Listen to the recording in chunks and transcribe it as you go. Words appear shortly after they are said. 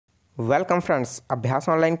Welcome friends, अभ्यास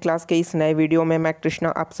online class के इस नए वीडियो में मैं कृष्णा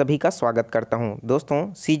आप सभी का स्वागत करता हूं। दोस्तों,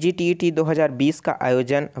 CGTET 2020 का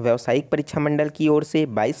आयोजन व्यावसायिक परीक्षा मंडल की ओर से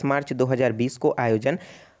 22 मार्च 2020 को आयोजन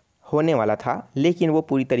होने वाला था, लेकिन वो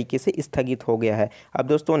पूरी तरीके से स्थगित हो गया है। अब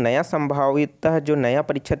दोस्तों, नया संभावितः जो नया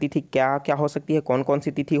परीक्षा तिथि क्या क्या हो सकती है, कौन कौन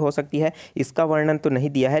सी तिथि हो सकती है, इसका वर्णन तो नहीं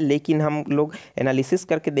दिया है, लेकिन हम लोग एनालिसिस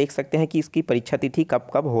करके देख सकते हैं कि इसकी परीक्षा तिथि कब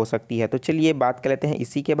कब हो सकती है। तो चलिए बात कर लेते हैं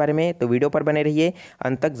इसी के बारे में। तो वीडियो पर बने रहिए,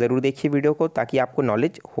 अंत तक ज़रूर देखिए वीडियो को ताकि आपको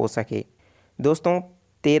नॉलेज हो सके। दोस्तों,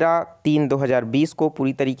 13/3/2020 को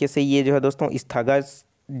पूरी तरीके से ये जो है दोस्तों स्थगित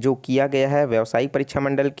जो किया गया है व्यावसायिक परीक्षा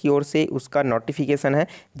मंडल की ओर से, उसका नोटिफिकेशन है,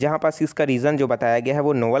 जहां पास इसका रीज़न जो बताया गया है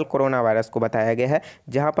वो नोवल कोरोना वायरस को बताया गया है,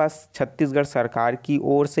 जहां पास छत्तीसगढ़ सरकार की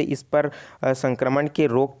ओर से इस पर संक्रमण के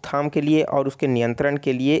रोकथाम के लिए और उसके नियंत्रण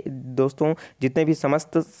के लिए दोस्तों जितने भी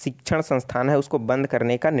समस्त शिक्षण संस्थान है उसको बंद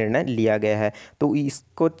करने का निर्णय लिया गया है। तो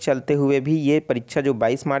इसको चलते हुए भी ये परीक्षा जो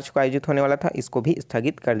 22 मार्च को आयोजित होने वाला था इसको भी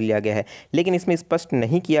स्थगित कर लिया गया है। लेकिन इसमें स्पष्ट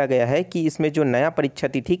नहीं किया गया है कि इसमें जो नया परीक्षा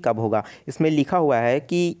तिथि कब होगा। इसमें लिखा हुआ है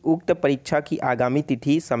कि उक्त परीक्षा की आगामी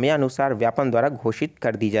तिथि समयानुसार व्यापम द्वारा घोषित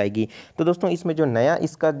कर दी जाएगी। तो दोस्तों, इसमें जो नया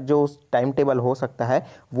इसका जो टाइम टेबल हो सकता है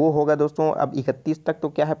वो होगा दोस्तों, अब 31 तक तो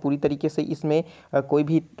क्या है पूरी तरीके से इसमें कोई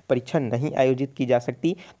भी परीक्षा नहीं आयोजित की जा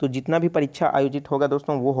सकती। तो जितना भी परीक्षा आयोजित होगा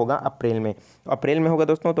दोस्तों वो होगा अप्रैल में होगा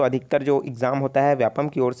दोस्तों। तो अधिकतर जो एग्ज़ाम होता है व्यापम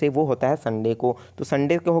की ओर से वो होता है संडे को। तो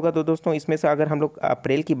संडे को होगा। तो दोस्तों, इसमें से अगर हम लोग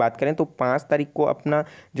अप्रैल की बात करें तो 5 तारीख को अपना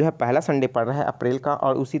जो है पहला संडे पड़ रहा है अप्रैल का,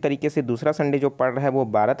 और उसी तरीके से दूसरा संडे जो पड़ रहा है वो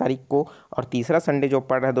 12 तारीख को, और तीसरा संडे जो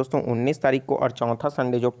पड़ रहा है दोस्तों 19 तारीख को, और चौथा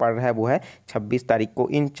संडे जो पड़ रहा है वो है 26 तारीख को।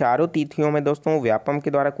 इन चारों तिथियों में दोस्तों व्यापम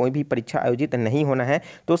के द्वारा कोई भी परीक्षा आयोजित नहीं होना है।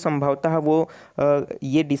 तो संभवतः वो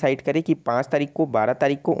ये डिसाइड करे कि 5 तारीख को, 12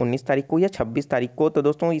 तारीख को, 19 तारीख को या 26 तारीख को। तो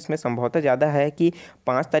दोस्तों, इसमें संभवतः ज़्यादा है कि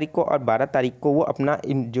 5 तारीख को और 12 तारीख को वो अपना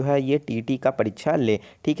जो है ये TET का परीक्षा ले।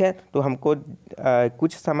 ठीक है, तो हमको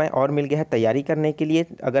कुछ समय और मिल गया है तैयारी करने के लिए।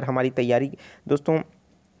 अगर हमारी तैयारी दोस्तों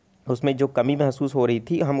उसमें जो कमी महसूस हो रही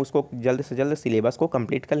थी, हम उसको जल्द से जल्द सिलेबस को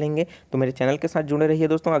कंप्लीट कर लेंगे। तो मेरे चैनल के साथ जुड़े रहिए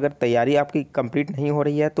दोस्तों। अगर तैयारी आपकी कंप्लीट नहीं हो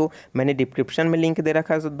रही है तो मैंने डिस्क्रिप्शन में लिंक दे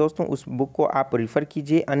रखा है दोस्तों, उस बुक को आप रेफ़र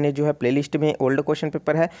कीजिए। अन्य जो है प्लेलिस्ट में ओल्ड क्वेश्चन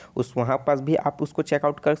पेपर है, उस वहाँ पास भी आप उसको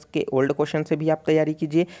चेकआउट करके ओल्ड क्वेश्चन से भी आप तैयारी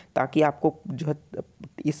कीजिए, ताकि आपको जो है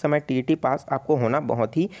इस समय TET पास आपको होना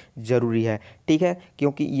बहुत ही ज़रूरी है। ठीक है,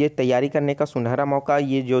 क्योंकि ये तैयारी करने का सुनहरा मौका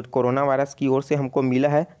ये जो कोरोना वायरस की ओर से हमको मिला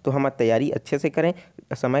है, तो हम तैयारी अच्छे से करें,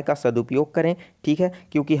 समय का सदुपयोग करें। ठीक है,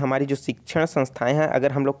 क्योंकि हमारी जो शिक्षण संस्थाएं हैं,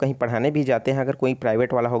 अगर हम लोग कहीं पढ़ाने भी जाते हैं, अगर कोई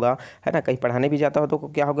प्राइवेट वाला होगा है ना, कहीं पढ़ाने भी जाता हो तो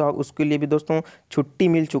क्या होगा, उसके लिए भी दोस्तों छुट्टी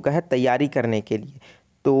मिल चुका है तैयारी करने के लिए।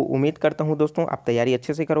 तो उम्मीद करता हूं दोस्तों आप तैयारी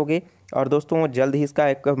अच्छे से करोगे। और दोस्तों, जल्द ही इसका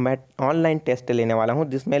एक मैं ऑनलाइन टेस्ट लेने वाला हूं,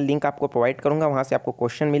 जिसमें लिंक आपको प्रोवाइड करूंगा, वहां से आपको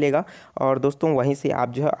क्वेश्चन मिलेगा और दोस्तों वहीं से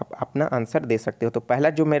आप जो है अपना आंसर दे सकते हो। तो पहला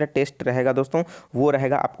जो मेरा टेस्ट रहेगा दोस्तों वो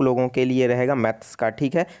रहेगा आप लोगों के लिए रहेगा मैथ्स का।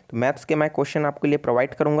 ठीक है, तो मैथ्स के मैं क्वेश्चन आपके लिए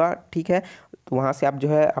प्रोवाइड करूँगा। ठीक है, तो वहाँ से आप जो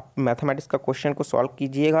है आप मैथमेटिक्स का क्वेश्चन को सॉल्व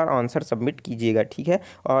कीजिएगा और आंसर सबमिट कीजिएगा। ठीक है,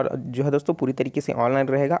 और जो है दोस्तों पूरी तरीके से ऑनलाइन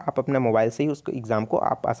रहेगा, आप अपने मोबाइल से ही उसको एग्ज़ाम को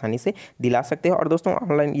आप आसानी से दिला सकते हो। और दोस्तों,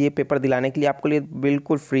 ऑनलाइन ये पेपर दिलाने के लिए आपके लिए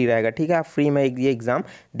बिल्कुल फ्री रहेगा। ठीक है, आप फ्री में ये एग्ज़ाम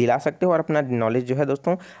दिला सकते हो और अपना नॉलेज जो है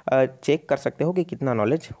दोस्तों चेक कर सकते हो कि कितना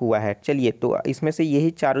नॉलेज हुआ है। चलिए, तो इसमें से यही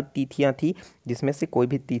चारों तिथियाँ थी जिसमें से कोई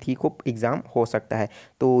भी तिथि को एग्ज़ाम हो सकता है।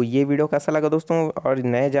 तो ये वीडियो कैसा लगा दोस्तों, और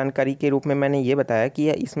नए जानकारी के रूप में मैंने ये बताया कि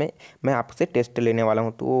इसमें मैं आपसे टेस्ट लेने वाला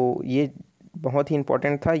हूं, तो ये बहुत ही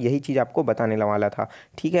इंपॉर्टेंट था, यही चीज़ आपको बताने वाला था।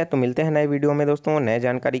 ठीक है, तो मिलते हैं नए वीडियो में दोस्तों, नए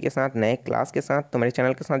जानकारी के साथ, नए क्लास के साथ। तो मेरे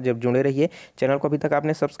चैनल के साथ जब जुड़े रहिए। चैनल को अभी तक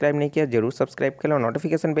आपने सब्सक्राइब नहीं किया, जरूर सब्सक्राइब कर लो, और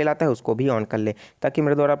नोटिफिकेशन बेल आता है उसको भी ऑन कर ले, ताकि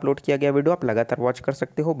मेरे द्वारा अपलोड किया गया वीडियो आप लगातार वॉच कर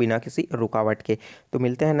सकते हो बिना किसी रुकावट के। तो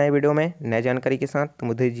मिलते हैं नए वीडियो में नए जानकारी के साथ। तो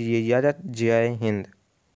मुझे दीजिए इजाज़त। जय हिंद।